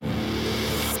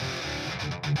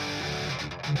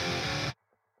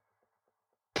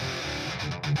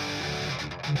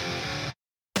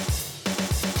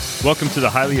Welcome to the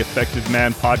Highly Effective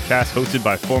Man podcast, hosted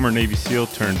by former Navy SEAL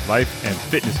turned life and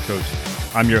fitness coach.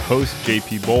 I'm your host,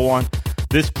 JP Bolwan.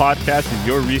 This podcast is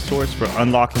your resource for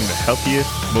unlocking the healthiest,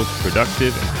 most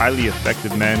productive, and highly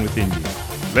effective man within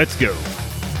you. Let's go.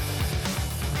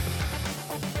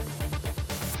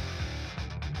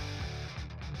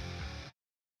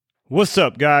 What's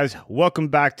up, guys? Welcome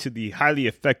back to the Highly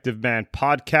Effective Man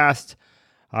podcast.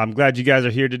 I'm glad you guys are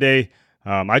here today.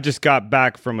 I just got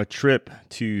back from a trip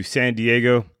to San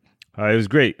Diego. It was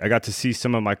great. I got to see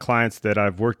some of my clients that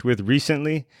I've worked with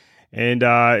recently. And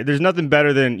there's nothing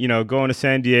better than, going to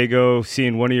San Diego,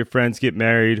 seeing one of your friends get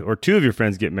married or two of your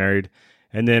friends get married,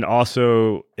 and then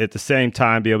also at the same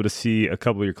time be able to see a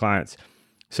couple of your clients.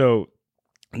 So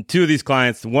two of these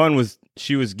clients,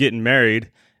 she was getting married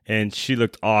and she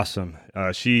looked awesome.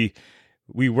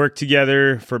 We worked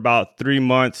together for about 3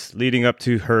 months leading up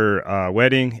to her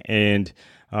wedding. And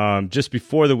just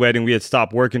before the wedding, we had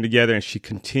stopped working together and she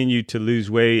continued to lose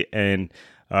weight and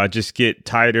just get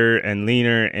tighter and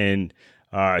leaner. And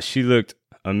she looked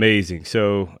amazing.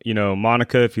 So,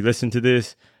 Monica, if you listen to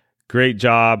this, great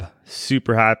job.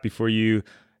 Super happy for you.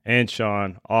 And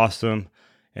Sean, awesome.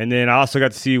 And then I also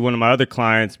got to see one of my other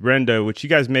clients, Brenda, which you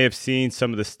guys may have seen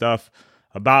some of the stuff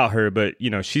about her, but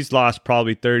she's lost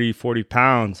probably 30, 40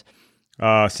 pounds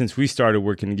since we started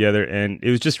working together. And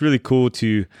it was just really cool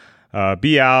to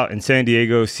be out in San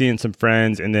Diego, seeing some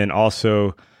friends, and then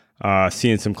also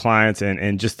seeing some clients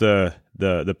and just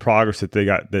the progress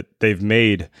that they've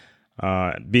made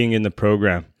being in the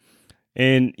program.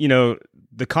 And,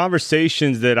 the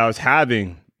conversations that I was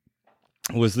having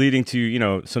was leading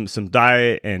to, some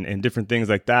diet and different things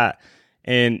like that.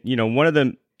 And, one of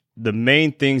the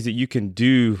main things that you can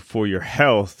do for your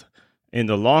health in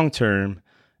the long term,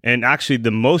 and actually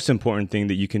the most important thing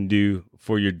that you can do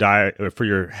for your diet or for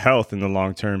your health in the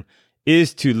long term,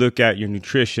 is to look at your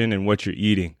nutrition and what you're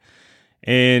eating.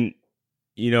 And,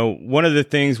 one of the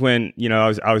things when,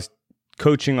 I was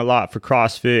coaching a lot for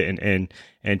CrossFit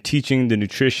and teaching the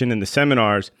nutrition in the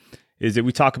seminars is that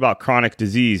we talk about chronic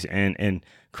disease, and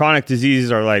chronic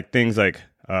diseases are like things like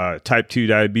type 2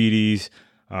 diabetes,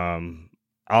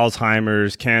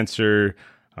 Alzheimer's, cancer,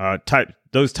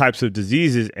 those types of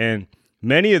diseases. And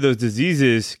many of those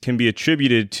diseases can be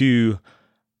attributed to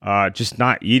just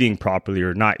not eating properly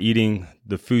or not eating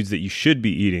the foods that you should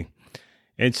be eating.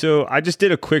 And so I just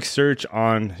did a quick search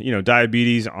on,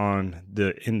 diabetes in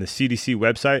the CDC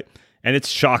website, and it's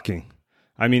shocking.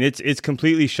 I mean, it's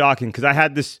completely shocking because I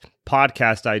had this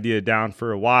podcast idea down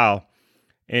for a while,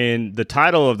 and the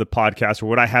title of the podcast, or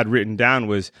what I had written down,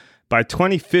 was by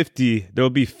 2050, there will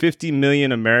be 50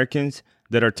 million Americans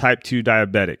that are type 2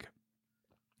 diabetic.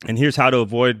 And here's how to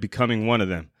avoid becoming one of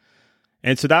them.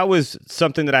 And so that was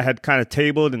something that I had kind of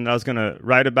tabled and I was going to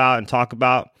write about and talk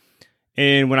about.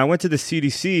 And when I went to the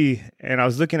CDC and I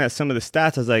was looking at some of the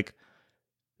stats, I was like,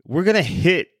 we're going to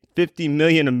hit 50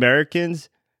 million Americans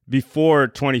before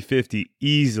 2050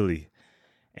 easily.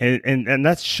 And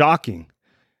that's shocking.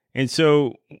 And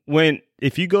so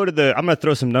if you go to I'm going to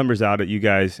throw some numbers out at you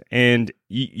guys, and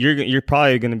you're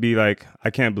probably going to be like, I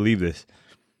can't believe this.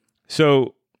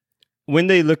 So when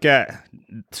they look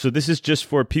so this is just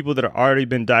for people that have already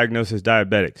been diagnosed as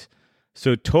diabetics.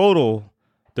 So total,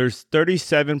 there's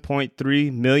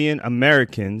 37.3 million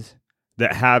Americans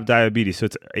that have diabetes. So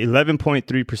it's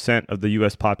 11.3% of the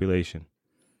U.S. population.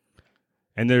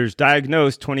 And there's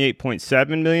diagnosed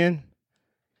 28.7 million.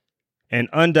 And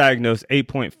undiagnosed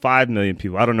 8.5 million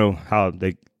people. I don't know how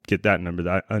they get that number,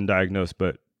 that undiagnosed,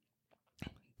 but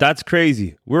that's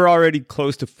crazy. We're already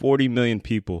close to 40 million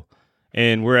people,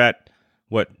 and we're at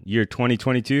year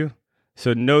 2022.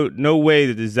 So no way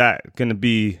is that going to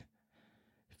be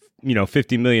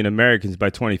 50 million Americans by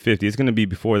 2050. It's going to be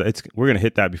before that. We're going to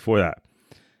hit that before that.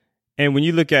 And when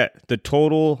you look at the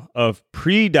total of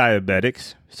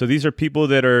pre-diabetics, so these are people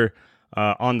that are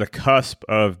on the cusp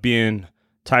of being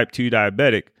type 2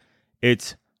 diabetic,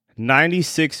 it's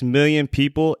 96 million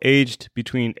people aged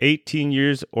between 18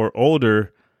 years or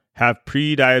older have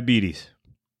pre-diabetes.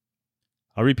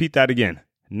 I'll repeat that again.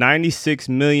 96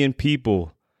 million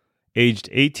people aged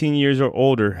 18 years or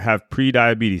older have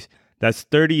pre-diabetes. That's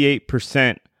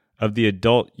 38% of the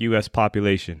adult U.S.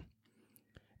 population.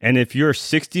 And if you're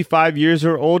 65 years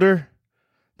or older,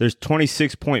 there's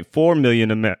 26.4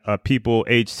 million people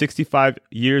aged 65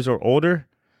 years or older.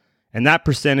 And that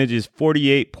percentage is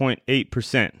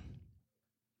 48.8%.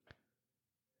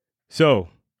 So,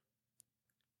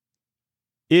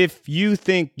 if you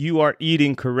think you are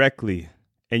eating correctly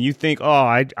and you think,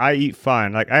 I eat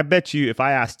fine, like I bet you if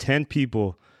I ask 10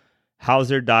 people how's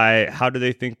their diet, how do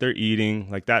they think they're eating,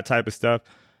 like that type of stuff,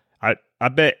 I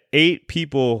bet 8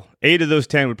 of those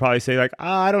 10 would probably say like,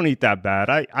 I don't eat that bad.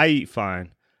 I eat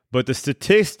fine. But the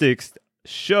statistics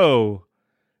show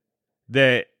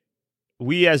that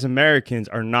we as Americans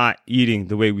are not eating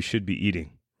the way we should be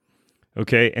eating.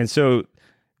 Okay. And so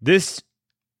this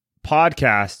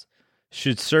podcast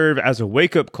should serve as a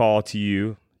wake-up call to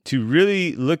you to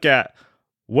really look at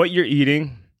what you're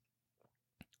eating,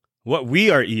 what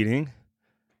we are eating,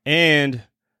 and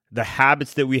the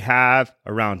habits that we have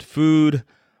around food,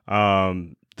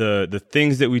 the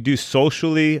things that we do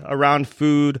socially around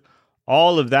food,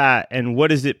 all of that, and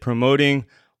what is it promoting?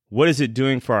 What is it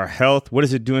doing for our health? What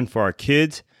is it doing for our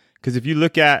kids? Because if you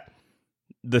look at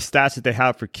the stats that they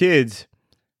have for kids,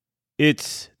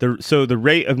 the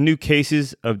rate of new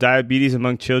cases of diabetes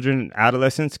among children and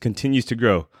adolescents continues to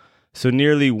grow. So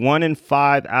nearly 1 in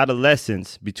 5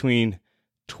 adolescents between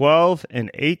 12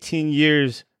 and 18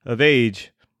 years of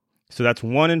age, so that's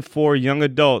 1 in 4 young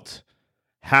adults,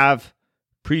 have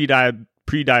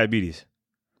pre-diabetes.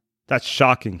 That's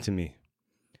shocking to me.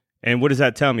 And what does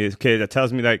that tell me? Okay, that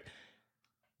tells me like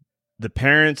the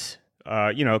parents,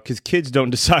 because kids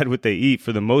don't decide what they eat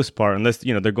for the most part, unless,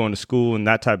 they're going to school and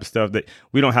that type of stuff, that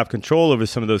we don't have control over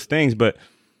some of those things. But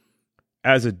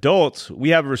as adults, we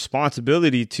have a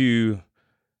responsibility to,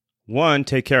 one,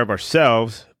 take care of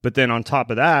ourselves, but then on top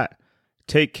of that,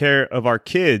 take care of our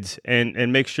kids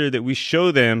and make sure that we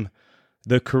show them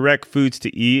the correct foods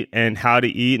to eat and how to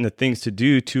eat and the things to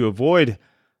do to avoid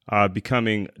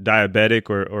becoming diabetic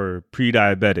or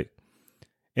pre-diabetic.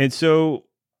 And so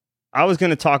I was going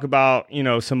to talk about,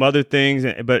 some other things,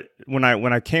 but when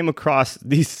I came across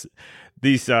these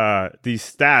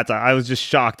stats, I was just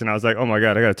shocked, and I was like, oh my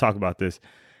God, I got to talk about this.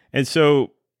 And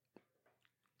so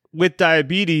with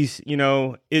diabetes,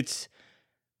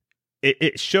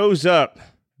 it shows up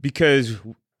because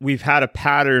we've had a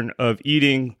pattern of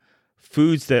eating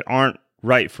foods that aren't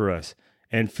right for us.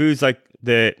 And foods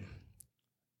that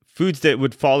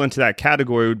would fall into that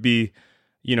category would be,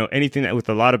 anything that with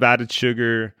a lot of added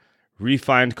sugar,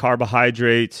 refined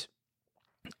carbohydrates,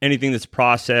 anything that's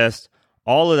processed,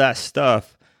 all of that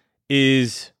stuff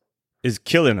is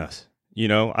killing us.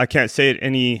 I can't say it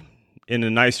in a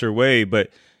nicer way, but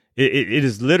it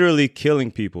is literally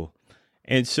killing people.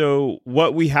 And so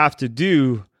what we have to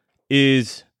do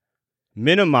is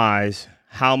minimize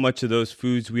how much of those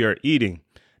foods we are eating.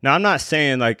 Now, I'm not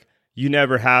saying like you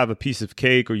never have a piece of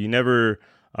cake or you never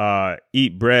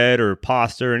eat bread or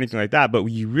pasta or anything like that, but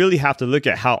you really have to look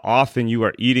at how often you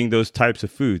are eating those types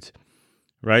of foods,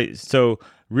 right? So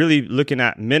really looking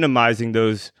at minimizing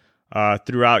those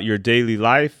throughout your daily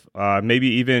life, maybe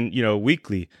even,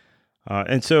 weekly.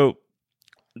 And so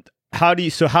how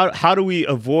do we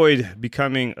avoid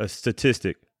becoming a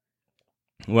statistic?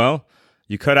 Well,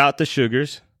 you cut out the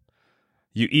sugars.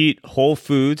 You eat whole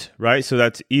foods, right? So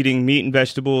that's eating meat and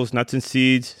vegetables, nuts and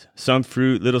seeds, some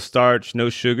fruit, little starch, no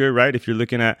sugar, right? If you're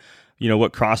looking at,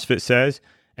 what CrossFit says.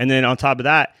 And then on top of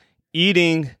that,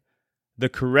 eating the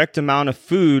correct amount of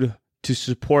food to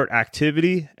support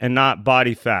activity and not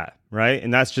body fat, right?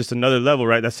 And that's just another level,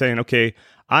 right? That's saying, okay,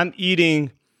 I'm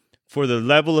eating for the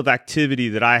level of activity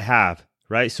that I have,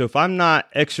 right? So if I'm not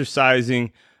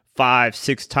exercising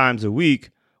 5-6 times a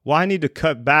week, well, I need to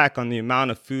cut back on the amount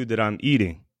of food that I'm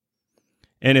eating.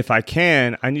 And if I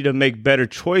can, I need to make better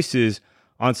choices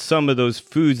on some of those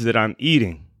foods that I'm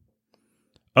eating.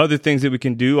 Other things that we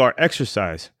can do are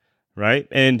exercise, right?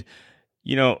 And,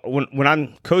 when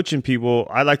I'm coaching people,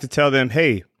 I like to tell them,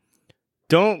 hey,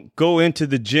 don't go into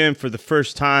the gym for the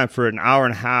first time for an hour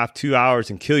and a half, 2 hours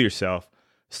and kill yourself.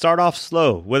 Start off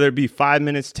slow, whether it be 5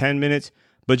 minutes, 10 minutes,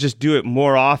 but just do it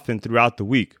more often throughout the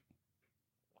week.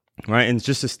 Right. And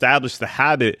just establish the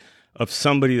habit of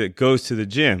somebody that goes to the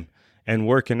gym and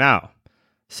working out.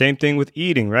 Same thing with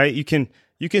eating, right? You can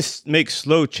make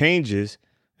slow changes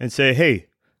and say, hey,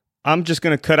 I'm just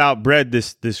going to cut out bread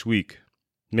this week.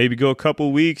 Maybe go a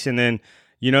couple weeks and then,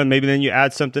 maybe then you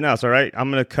add something else. All right.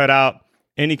 I'm going to cut out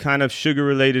any kind of sugar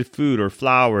related food or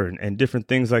flour and different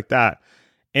things like that.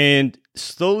 And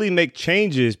slowly make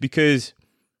changes, because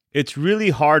it's really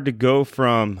hard to go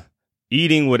from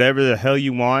eating whatever the hell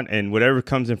you want and whatever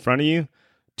comes in front of you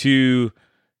to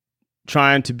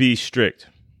trying to be strict,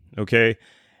 okay?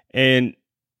 And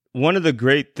one of the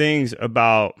great things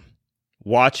about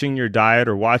watching your diet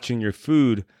or watching your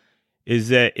food is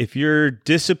that if you're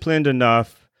disciplined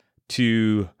enough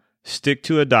to stick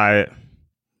to a diet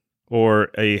or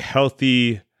a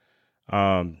healthy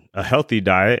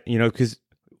diet, because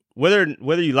whether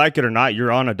you like it or not,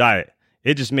 you're on a diet.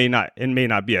 It may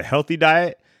not be a healthy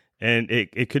diet, and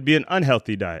it could be an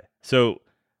unhealthy diet. So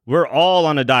we're all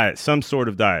on a diet, some sort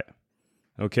of diet.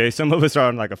 Okay. Some of us are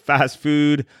on like a fast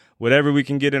food, whatever we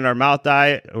can get in our mouth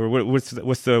diet, or what's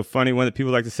the funny one that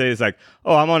people like to say is like,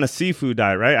 oh, I'm on a seafood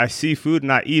diet, right? I see food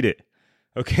and I eat it.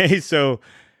 Okay. So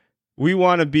we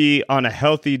want to be on a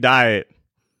healthy diet.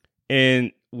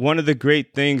 And one of the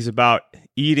great things about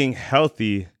eating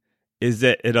healthy is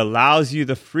that it allows you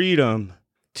the freedom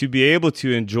to be able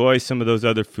to enjoy some of those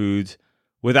other foods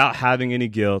without having any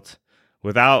guilt,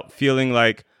 without feeling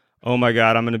like, oh my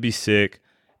God, I'm going to be sick,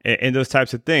 and those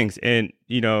types of things. And,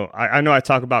 I know I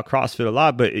talk about CrossFit a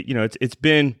lot, but it's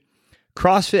been,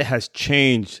 CrossFit has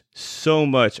changed so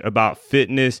much about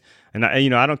fitness. And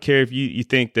I don't care if you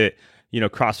think that,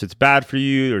 CrossFit's bad for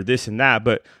you or this and that,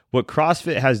 but what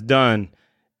CrossFit has done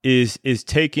is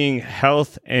taking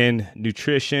health and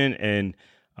nutrition and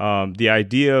the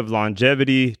idea of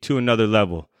longevity to another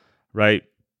level, right?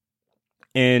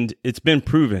 And it's been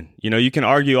proven. You can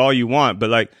argue all you want, but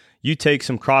like you take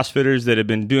some CrossFitters that have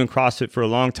been doing CrossFit for a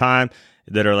long time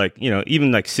that are like,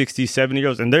 even like 60,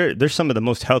 70-year-olds, and they're some of the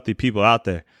most healthy people out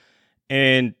there.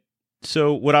 And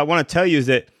so what I want to tell you is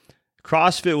that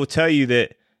CrossFit will tell you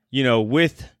that,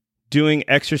 with doing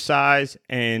exercise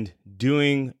and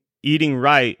eating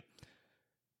right,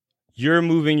 you're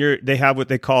moving they have what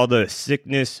they call the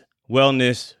sickness,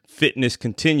 wellness, fitness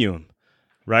continuum,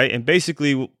 right? And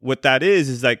basically what that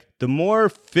is like the more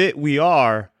fit we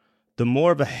are, the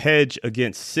more of a hedge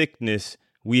against sickness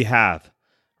we have,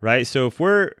 right? So if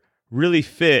we're really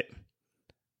fit,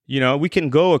 we can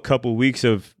go a couple weeks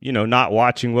of, not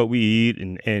watching what we eat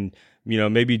and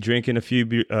maybe drinking a few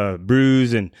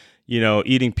brews and,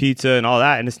 eating pizza and all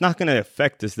that. And it's not going to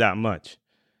affect us that much,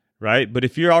 right? But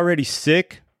if you're already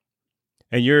sick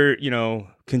and you're,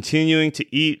 continuing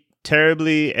to eat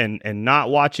terribly and not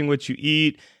watching what you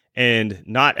eat and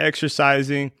not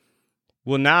exercising,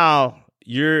 well, now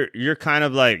you're kind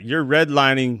of like, you're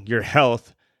redlining your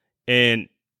health and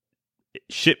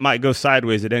shit might go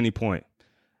sideways at any point,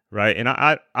 right? And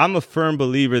I'm a firm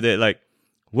believer that like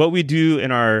what we do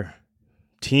in our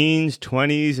teens,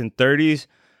 20s, and 30s,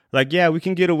 like, yeah, we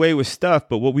can get away with stuff,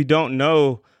 but what we don't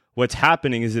know what's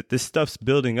happening is that this stuff's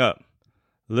building up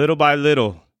little by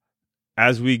little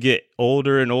as we get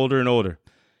older and older and older.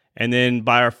 And then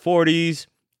by our 40s,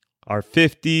 our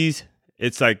 50s,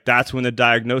 it's like that's when the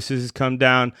diagnoses come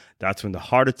down. That's when the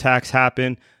heart attacks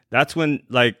happen. That's when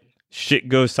like shit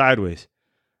goes sideways,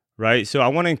 right? So I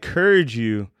want to encourage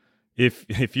you,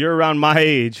 if you're around my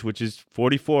age, which is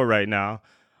 44 right now,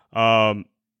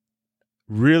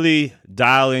 really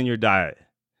dial in your diet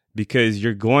because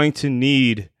you're going to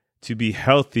need to be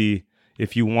healthy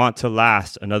if you want to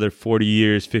last another 40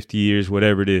 years, 50 years,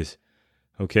 whatever it is,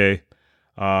 okay?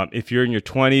 If you're in your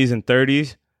 20s and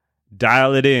 30s,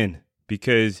 dial it in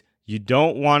because you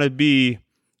don't want to be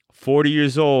 40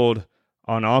 years old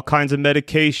on all kinds of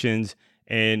medications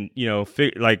and,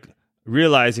 like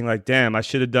realizing like, damn, I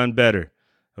should have done better,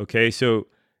 okay? So,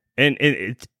 and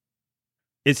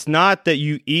it's not that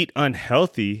you eat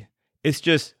unhealthy. It's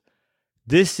just,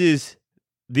 this is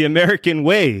the American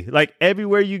way. Like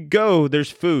everywhere you go,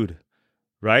 there's food,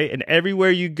 right? And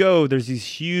everywhere you go, there's these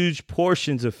huge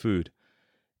portions of food.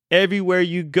 Everywhere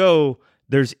you go,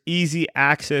 there's easy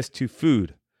access to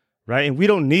food, right? And we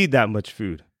don't need that much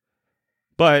food,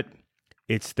 but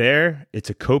it's there. It's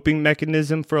a coping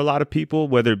mechanism for a lot of people,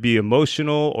 whether it be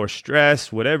emotional or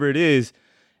stress, whatever it is.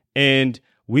 And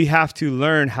we have to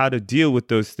learn how to deal with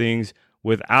those things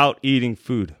without eating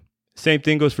food. Same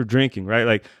thing goes for drinking, right?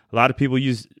 Like a lot of people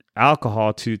use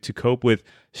alcohol to cope with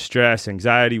stress,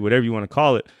 anxiety, whatever you want to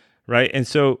call it, right? And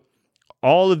so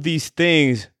all of these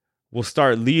things will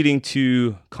start leading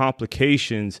to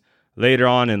complications later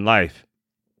on in life.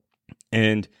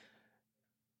 And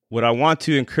what I want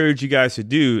to encourage you guys to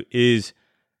do is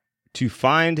to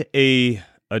find a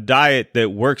diet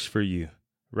that works for you,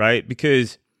 right?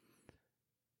 Because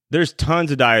there's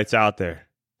tons of diets out there.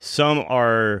 Some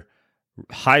are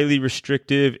highly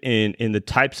restrictive in the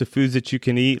types of foods that you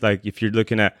can eat. Like if you're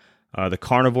looking at the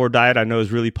carnivore diet, I know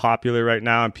is really popular right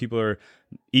now, and people are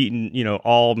eating,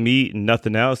 all meat and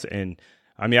nothing else. And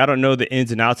I mean, I don't know the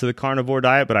ins and outs of the carnivore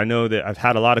diet, but I know that I've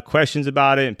had a lot of questions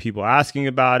about it and people asking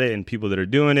about it and people that are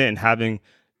doing it and having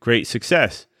great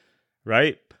success,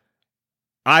 right?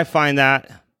 I find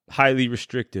that highly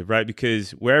restrictive, right?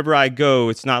 Because wherever I go,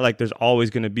 it's not like there's always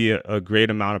going to be a great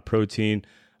amount of protein,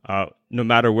 no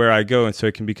matter where I go. And so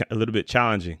it can be a little bit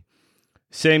challenging.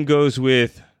 Same goes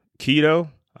with keto.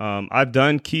 I've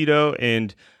done keto,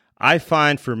 and I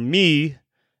find for me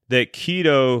that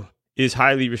keto is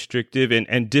highly restrictive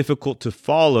and difficult to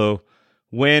follow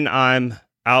when I'm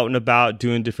out and about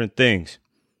doing different things.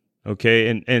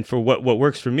 Okay. And for what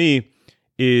works for me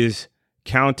is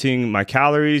counting my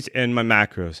calories and my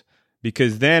macros,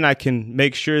 because then I can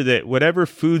make sure that whatever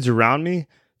foods around me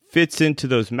fits into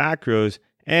those macros,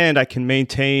 and I can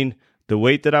maintain the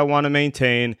weight that I want to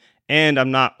maintain, and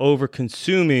I'm not over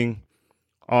consuming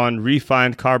on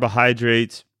refined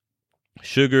carbohydrates,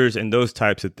 sugars, and those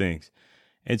types of things.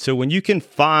 And so when you can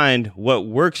find what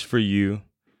works for you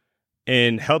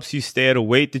and helps you stay at a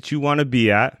weight that you want to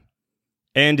be at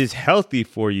and is healthy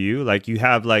for you, like you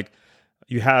have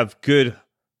good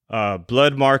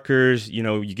blood markers,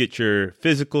 you get your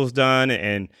physicals done,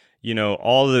 and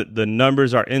all the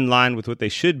numbers are in line with what they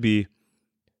should be.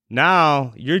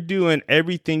 Now you're doing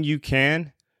everything you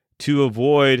can to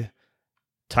avoid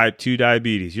type 2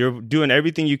 diabetes. You're doing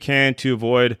everything you can to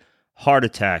avoid heart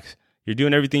attacks. You're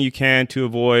doing everything you can to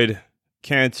avoid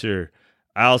cancer,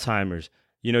 Alzheimer's,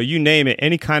 you name it,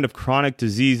 any kind of chronic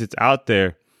disease that's out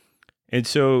there. And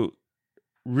so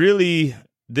really,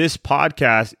 this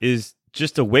podcast is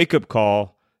just a wake-up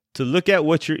call to look at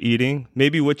what you're eating,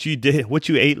 maybe what you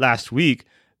ate last week,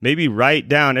 maybe write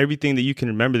down everything that you can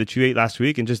remember that you ate last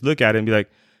week and just look at it and be like,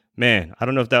 man, I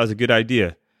don't know if that was a good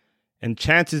idea. And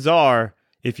chances are,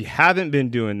 if you haven't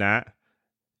been doing that,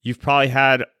 you've probably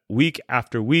had week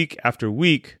after week after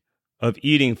week of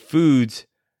eating foods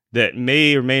that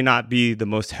may or may not be the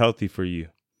most healthy for you.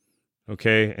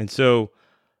 Okay? And so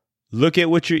look at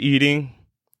what you're eating,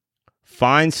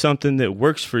 find something that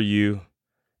works for you,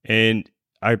 and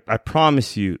I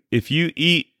promise you, if you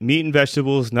eat meat and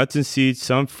vegetables, nuts and seeds,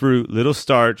 some fruit, little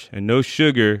starch, and no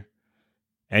sugar,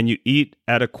 and you eat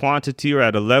at a quantity or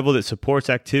at a level that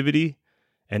supports activity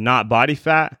and not body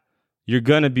fat, you're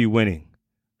going to be winning.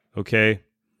 Okay?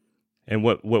 And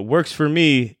what works for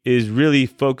me is really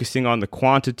focusing on the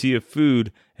quantity of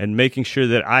food and making sure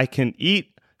that I can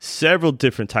eat several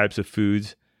different types of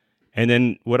foods. And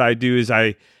then what I do is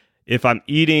if I'm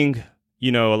eating,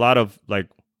 a lot of like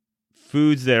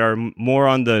foods that are more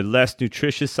on the less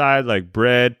nutritious side, like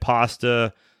bread,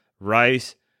 pasta,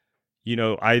 rice,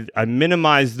 I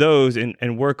minimize those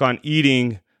and work on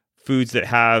eating foods that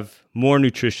have more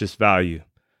nutritious value.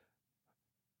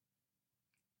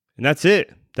 And that's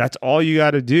it. That's all you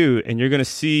got to do. And you're going to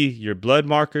see your blood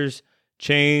markers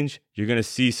change. You're going to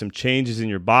see some changes in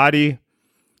your body.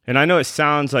 And I know it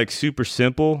sounds like super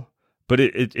simple, but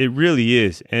it really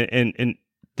is. And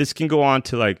this can go on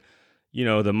to like,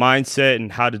 the mindset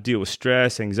and how to deal with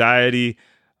stress, anxiety,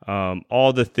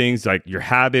 all the things like your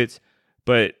habits.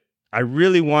 But I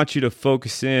really want you to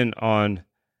focus in on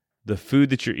the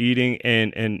food that you're eating,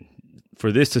 and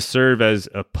for this to serve as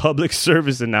a public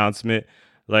service announcement,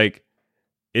 like,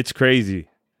 it's crazy.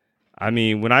 I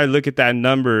mean, when I look at that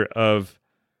number of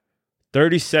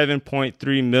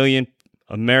 37.3 million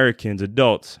Americans,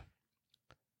 adults,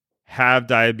 have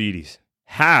diabetes.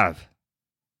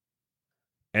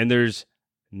 And there's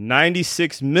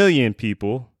 96 million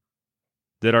people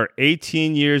that are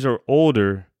 18 years or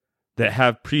older that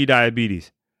have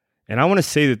prediabetes. And I want to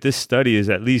say that this study is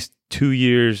at least 2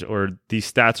 years, or these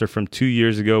stats are from 2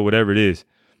 years ago, whatever it is.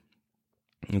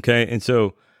 Okay, and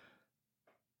so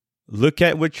look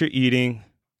at what you're eating,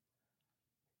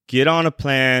 get on a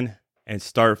plan, and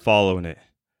start following it.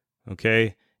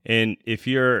 Okay, and if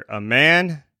you're a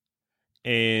man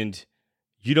and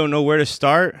you don't know where to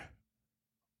start,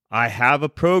 I have a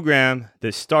program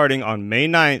that's starting on May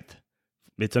 9th.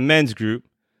 It's a men's group.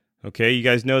 Okay, you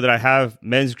guys know that I have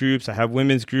men's groups, I have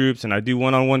women's groups, and I do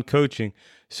one-on-one coaching.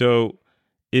 So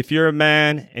if you're a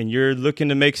man and you're looking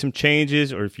to make some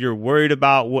changes, or if you're worried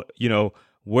about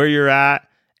where you're at,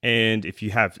 and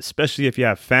especially if you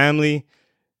have family,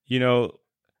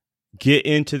 get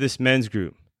into this men's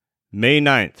group, May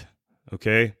 9th.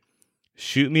 Okay,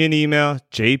 shoot me an email,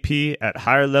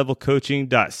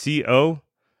 jp@higherlevelcoaching.co,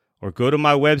 or go to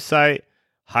my website,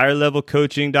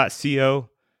 higherlevelcoaching.co,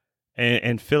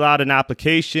 and fill out an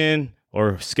application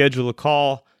or schedule a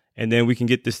call, and then we can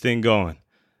get this thing going.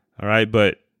 All right.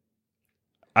 But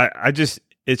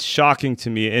it's shocking to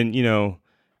me. And,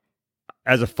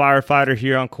 as a firefighter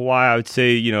here on Kauai, I would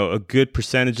say, a good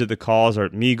percentage of the calls are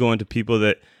me going to people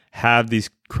that have these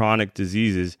chronic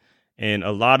diseases. And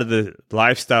a lot of the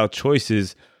lifestyle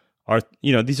choices are,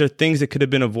 these are things that could have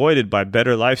been avoided by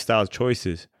better lifestyle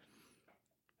choices.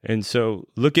 And so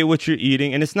look at what you're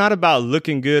eating. And it's not about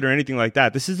looking good or anything like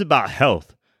that. This is about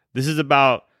health. This is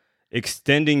about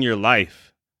extending your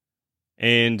life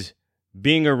and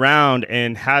being around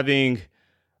and having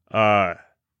a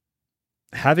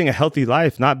healthy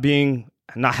life, not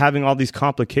having all these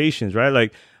complications, right?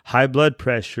 Like high blood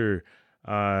pressure,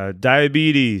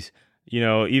 diabetes,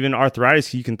 even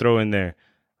arthritis you can throw in there.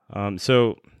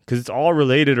 So because it's all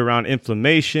related around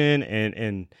inflammation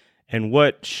and and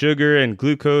what sugar and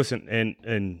glucose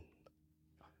and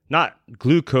not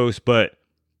glucose, but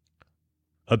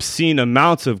obscene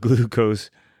amounts of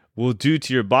glucose will do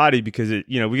to your body, because we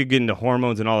could get into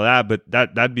hormones and all of that, but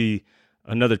that'd be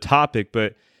another topic.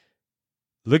 But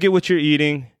look at what you're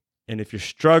eating. And if you're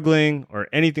struggling or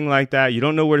anything like that, you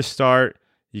don't know where to start,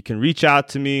 you can reach out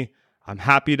to me. I'm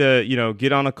happy to,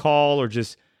 get on a call or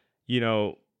just,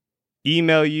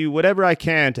 email you, whatever I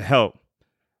can to help.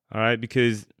 All right.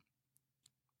 Because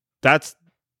that's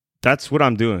what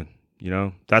I'm doing.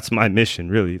 That's my mission,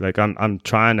 really. Like I'm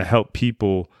trying to help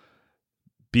people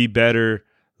be better,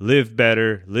 live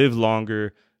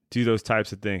longer, do those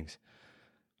types of things.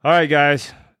 All right,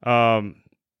 guys. I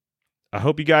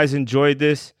hope you guys enjoyed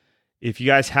this. If you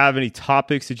guys have any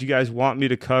topics that you guys want me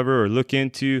to cover or look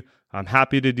into, I'm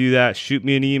happy to do that. Shoot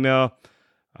me an email.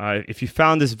 If you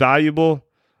found this valuable,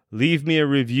 leave me a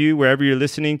review wherever you're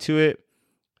listening to it.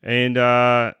 And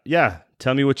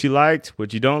tell me what you liked,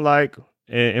 what you don't like,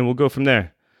 and we'll go from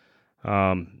there.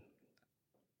 Other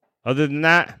than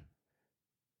that,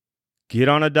 get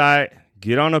on a diet,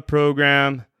 get on a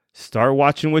program, start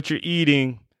watching what you're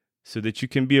eating so that you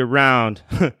can be around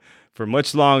for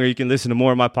much longer. You can listen to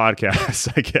more of my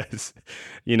podcasts, I guess.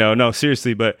 No,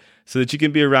 seriously, but so that you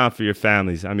can be around for your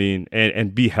families. I mean,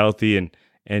 and be healthy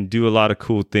and do a lot of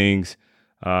cool things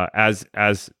as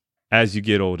you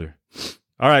get older.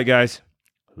 All right, guys,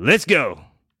 let's go.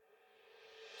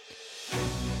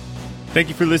 Thank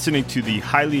you for listening to the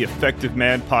Highly Effective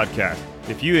Man podcast.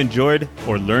 If you enjoyed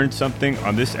or learned something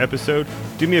on this episode,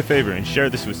 do me a favor and share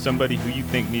this with somebody who you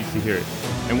think needs to hear it.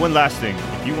 And one last thing,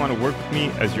 if you want to work with me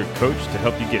as your coach to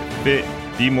help you get fit,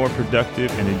 be more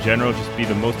productive, and in general, just be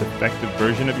the most effective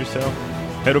version of yourself,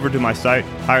 head over to my site,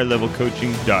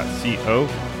 higherlevelcoaching.co.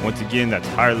 Once again, that's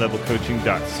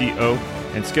higherlevelcoaching.co,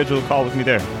 and schedule a call with me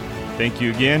there. Thank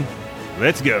you again.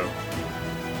 Let's go.